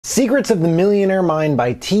Secrets of the Millionaire Mind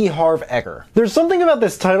by T Harv Eker. There's something about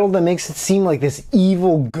this title that makes it seem like this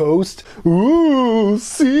evil ghost. Ooh,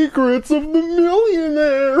 Secrets of the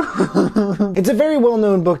Millionaire. It's a very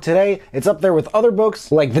well-known book today. It's up there with other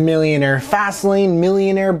books like The Millionaire Fastlane,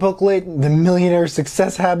 Millionaire Booklet, The Millionaire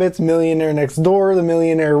Success Habits, Millionaire Next Door, The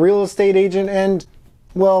Millionaire Real Estate Agent, and,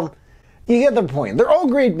 well, you get the point. They're all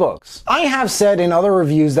great books. I have said in other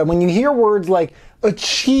reviews that when you hear words like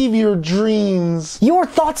achieve your dreams, your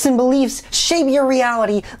thoughts and beliefs shape your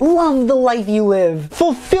reality, love the life you live,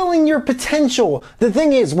 fulfilling your potential. The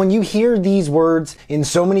thing is, when you hear these words in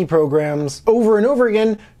so many programs over and over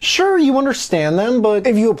again, sure, you understand them, but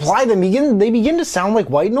if you apply them, they begin to sound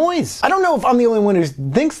like white noise. I don't know if I'm the only one who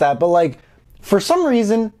thinks that, but like, for some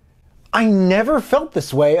reason, I never felt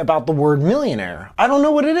this way about the word millionaire. I don't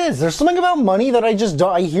know what it is. There's something about money that I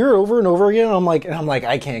hear over and over again, and I'm like,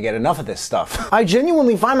 I can't get enough of this stuff. I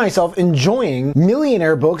genuinely find myself enjoying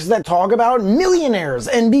millionaire books that talk about millionaires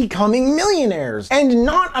and becoming millionaires, and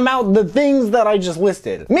not about the things that I just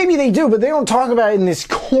listed. Maybe they do, but they don't talk about it in this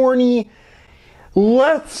corny,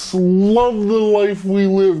 let's love the life we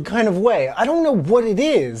live kind of way. I don't know what it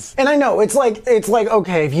is. And I know, it's like,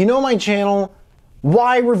 okay, if you know my channel,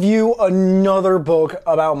 why review another book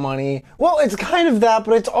about money? Well, it's kind of that,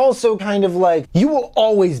 but it's also kind of like, you will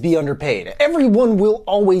always be underpaid. Everyone will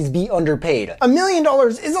always be underpaid. $1 million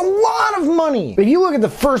is a lot of money. If you look at the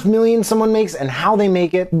first million someone makes and how they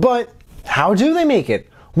make it, but how do they make it?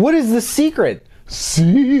 What is the secret?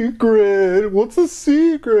 Secret? What's the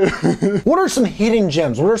secret? What are some hidden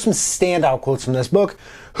gems? What are some standout quotes from this book?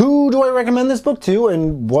 Who do I recommend this book to,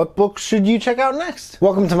 and what book should you check out next?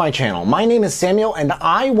 Welcome to my channel. My name is Samuel, and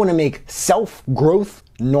I want to make self-growth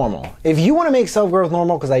normal. If you want to make self-growth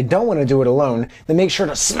normal, because I don't want to do it alone, then make sure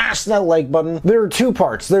to smash that like button. There are two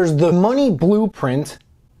parts. There's the money blueprint,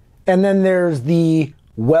 and then there's the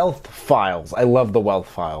wealth files. I love the wealth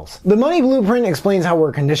files. The money blueprint explains how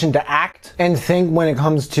we're conditioned to act and think when it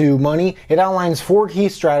comes to money. It outlines 4 key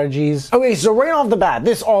strategies. Okay, so right off the bat,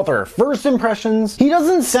 this author, first impressions, he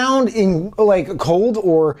doesn't sound cold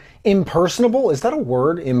or impersonable. Is that a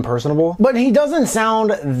word? Impersonable? But he doesn't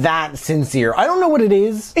sound that sincere. I don't know what it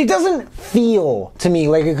is. It doesn't feel to me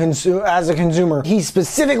like as a consumer, he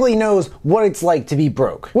specifically knows what it's like to be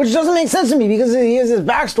broke. Which doesn't make sense to me because he has his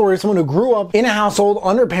backstory as someone who grew up in a household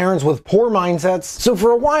under parents with poor mindsets. So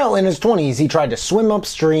for a while in his 20s, he tried to swim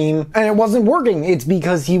upstream and it wasn't working. It's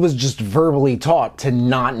because he was just verbally taught to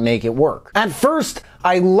not make it work. At first,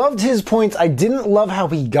 I loved his points. I didn't love how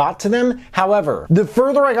he got to them. However, the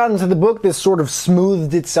further I got into the book, this sort of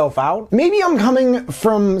smoothed itself out. Maybe I'm coming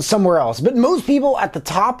from somewhere else, but most people at the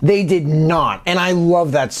top, they did not. And I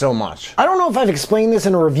love that so much. I don't know if I've explained this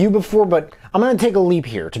in a review before, but I'm gonna take a leap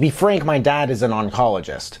here. To be frank, my dad is an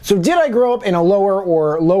oncologist. So did I grow up in a lower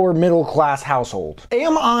or lower middle class household?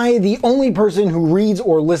 Am I the only person who reads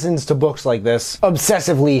or listens to books like this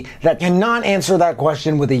obsessively that cannot answer that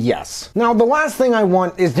question with a yes? Now, the last thing I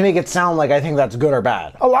want is to make it sound like I think that's good or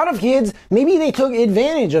bad. A lot of kids, maybe they took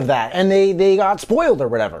advantage of that and they got spoiled or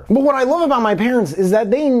whatever. But what I love about my parents is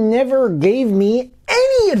that they never gave me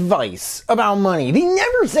any advice about money. They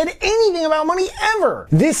never said anything about money ever.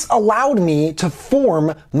 This allowed me to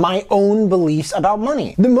form my own beliefs about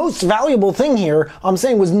money. The most valuable thing here, I'm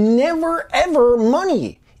saying, was never ever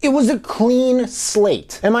money. It was a clean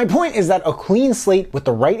slate. And my point is that a clean slate with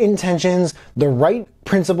the right intentions, the right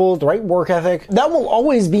principles, the right work ethic, that will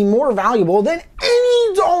always be more valuable than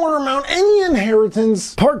any dollar amount, any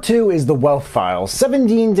inheritance. Part 2 is the wealth files.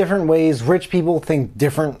 17 different ways rich people think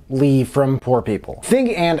differently from poor people.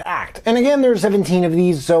 Think and act. And again, there's 17 of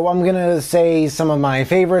these, so I'm gonna say some of my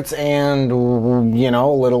favorites and, you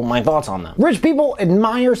know, my thoughts on them. Rich people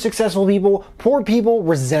admire successful people. Poor people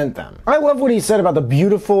resent them. I love what he said about the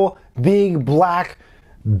beautiful, big, black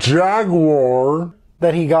Jaguar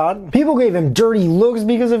that he got. People gave him dirty looks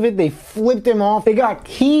because of it. They flipped him off. They got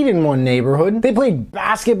keyed in one neighborhood. They played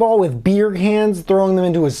basketball with beer cans, throwing them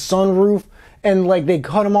into his sunroof, and they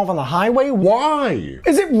cut him off on the highway. Why?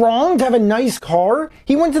 Is it wrong to have a nice car?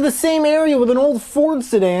 He went to the same area with an old Ford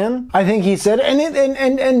sedan, I think he said,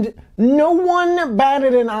 and no one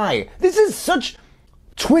batted an eye. This is such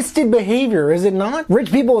twisted behavior, is it not?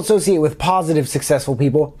 Rich people associate with positive, successful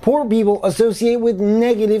people. Poor people associate with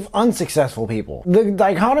negative, unsuccessful people. The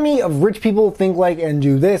dichotomy of rich people think like and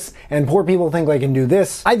do this, and poor people think like and do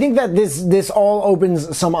this. I think that this all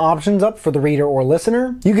opens some options up for the reader or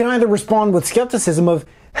listener. You can either respond with skepticism of,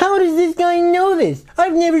 how does this guy know this?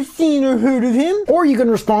 I've never seen or heard of him. Or you can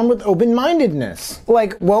respond with open-mindedness.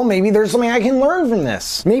 Like, well, maybe there's something I can learn from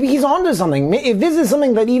this. Maybe he's onto something. If this is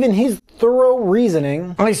something that even his thorough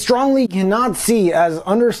reasoning, I strongly cannot see as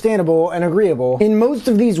understandable and agreeable. In most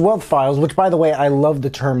of these wealth files, which by the way, I love the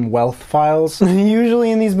term wealth files.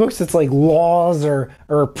 Usually in these books, it's like laws or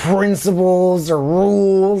principles or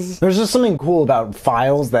rules. There's just something cool about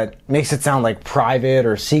files that makes it sound like private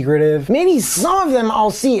or secretive. Maybe some of them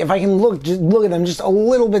I'll see if I can look at them just a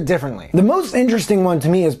little bit differently. The most interesting one to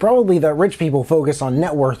me is probably that rich people focus on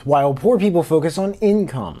net worth while poor people focus on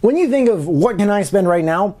income. When you think of what can I spend right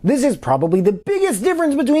now, this is probably the biggest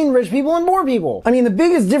difference between rich people and poor people. I mean, the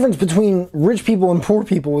biggest difference between rich people and poor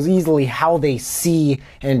people is easily how they see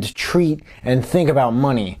and treat and think about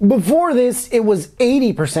money. Before this, it was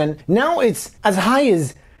 80%. Now it's as high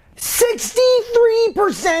as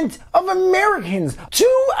 63% of Americans,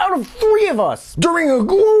 2 out of 3 of us, during a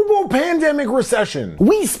global pandemic recession,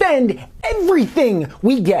 we spend everything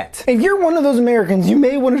we get. If you're one of those Americans, you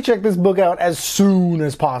may want to check this book out as soon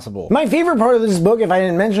as possible. My favorite part of this book, if I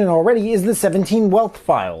didn't mention it already, is the 17 wealth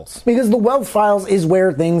files. Because the wealth files is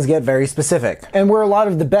where things get very specific, and where a lot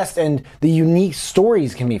of the best and the unique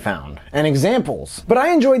stories can be found, and examples. But I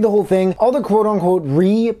enjoyed the whole thing, all the quote-unquote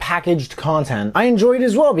repackaged content. I enjoyed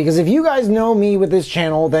as well, because if you guys know me with this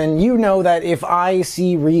channel, then you know that if I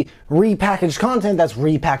see repackaged content that's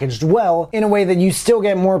repackaged well, in a way that you still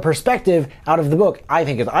get more perspective out of the book, I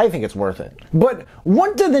think it's worth it. But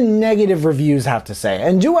what do the negative reviews have to say?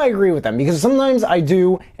 And do I agree with them? Because sometimes I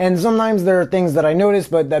do, and sometimes there are things that I notice,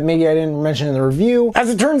 but that maybe I didn't mention in the review. As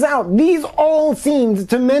it turns out, these all seemed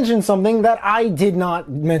to mention something that I did not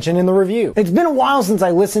mention in the review. It's been a while since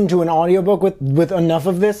I listened to an audiobook with enough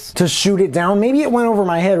of this to shoot it down. Maybe it went over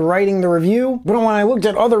my head writing the review, but when I looked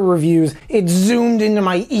at other reviews, it zoomed into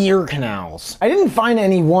my ear canals. I didn't find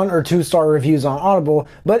any 1 or 2 star reviews on Audible,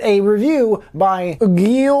 but a review by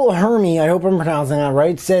Gil Hermy, I hope I'm pronouncing that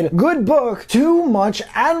right, said, "Good book, too much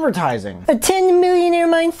advertising. Attend the Millionaire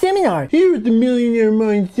Mind seminar. Here at the Millionaire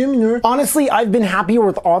Mind seminar." Honestly, I've been happier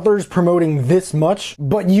with authors promoting this much,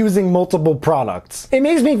 but using multiple products. It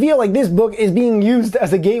makes me feel like this book is being used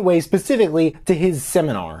as a gateway specifically to his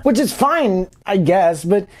seminar. Which is fine, I guess,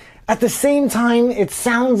 but at the same time, it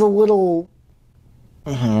sounds a little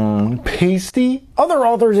pasty. Other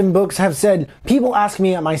authors and books have said, people ask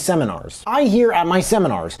me at my seminars. I hear at my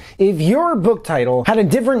seminars, if your book title had a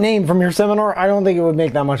different name from your seminar, I don't think it would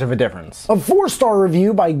make that much of a difference. A 4-star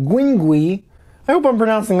review by Gwingui, I hope I'm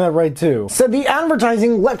pronouncing that right too, said the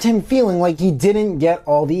advertising left him feeling like he didn't get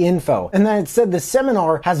all the info, and that it said the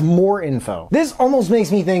seminar has more info. This almost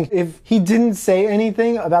makes me think if he didn't say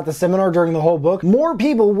anything about the seminar during the whole book, more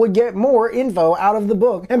people would get more info out of the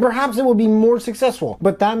book, and perhaps it would be more successful.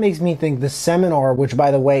 But that makes me think the seminar, which by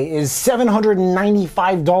the way is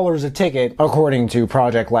 $795 a ticket, according to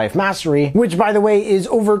Project Life Mastery, which by the way is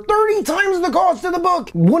over 30 times the cost of the book,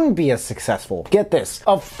 wouldn't be as successful. Get this,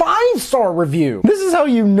 a 5-star review, this is how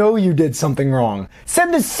you know you did something wrong, said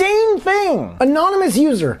the same thing. Anonymous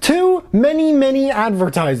user, too many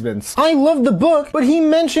advertisements. I love the book, but he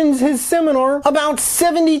mentions his seminar about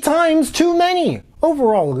 70 times too many.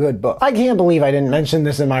 Overall, a good book. I can't believe I didn't mention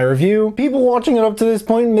this in my review. People watching it up to this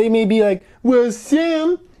point, they may be like, well,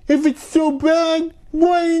 Sam, if it's so bad,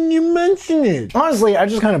 why didn't you mention it? Honestly, I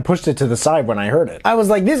just kind of pushed it to the side when I heard it. I was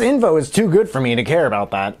like, this info is too good for me to care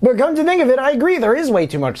about that. But come to think of it, I agree, there is way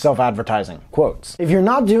too much self-advertising. Quotes. If you're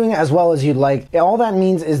not doing as well as you'd like, all that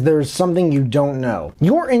means is there's something you don't know.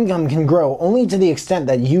 Your income can grow only to the extent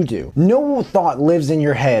that you do. No thought lives in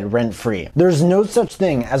your head rent-free. There's no such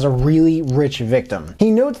thing as a really rich victim.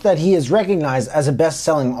 He notes that he is recognized as a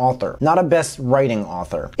best-selling author, not a best-writing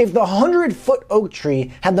author. If the 100-foot oak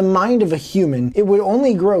tree had the mind of a human, it would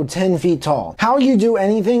only grow 10 feet tall. How you do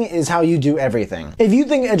anything is how you do everything. If you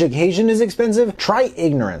think education is expensive, try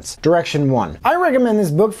ignorance. Direction 1. I recommend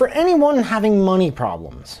this book for anyone having money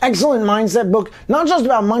problems. Excellent mindset book, not just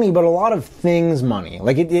about money, but a lot of things money.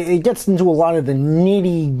 Like it gets into a lot of the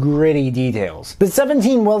nitty gritty details. The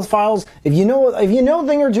 17 wealth files, if you know a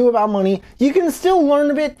thing or two about money, you can still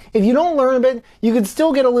learn a bit. If you don't learn a bit, you can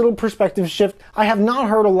still get a little perspective shift. I have not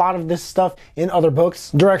heard a lot of this stuff in other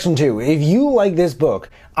books. Direction 2. If you like this book,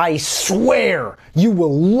 I swear you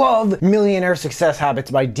will love Millionaire Success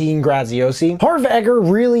Habits by Dean Graziosi. Harv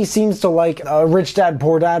Eker really seems to like Rich Dad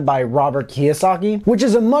Poor Dad by Robert Kiyosaki, which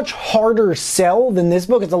is a much harder sell than this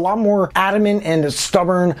book. It's a lot more adamant and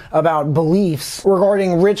stubborn about beliefs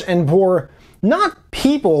regarding rich and poor, not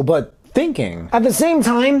people, but thinking. At the same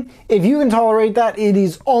time, if you can tolerate that, it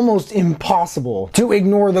is almost impossible to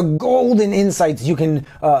ignore the golden insights you can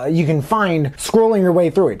find scrolling your way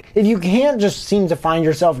through it. If you can't just seem to find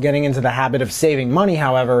yourself getting into the habit of saving money,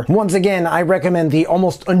 however, once again, I recommend the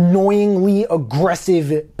almost annoyingly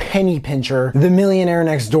aggressive penny pincher, The Millionaire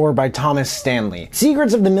Next Door by Thomas Stanley.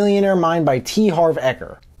 Secrets of the Millionaire Mind by T Harv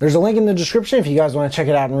Eker. There's a link in the description if you guys want to check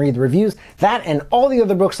it out and read the reviews. That and all the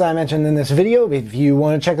other books that I mentioned in this video, if you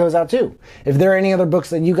want to check those out too. If there are any other books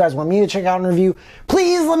that you guys want me to check out and review,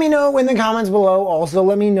 please let me know in the comments below. Also,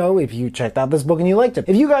 let me know if you checked out this book and you liked it.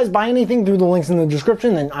 If you guys buy anything through the links in the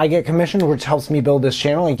description, then I get commissioned, which helps me build this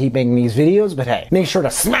channel and keep making these videos. But hey, make sure to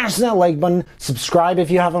smash that like button, subscribe if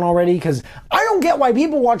you haven't already, because I don't get why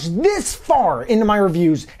people watch this far into my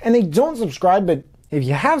reviews and they don't subscribe, but if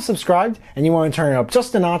you have subscribed and you want to turn it up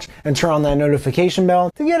just a notch and turn on that notification bell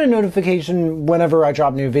to get a notification whenever I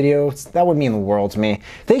drop new videos, that would mean the world to me.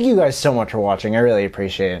 Thank you guys so much for watching. I really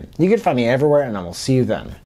appreciate it. You can find me everywhere and I will see you then.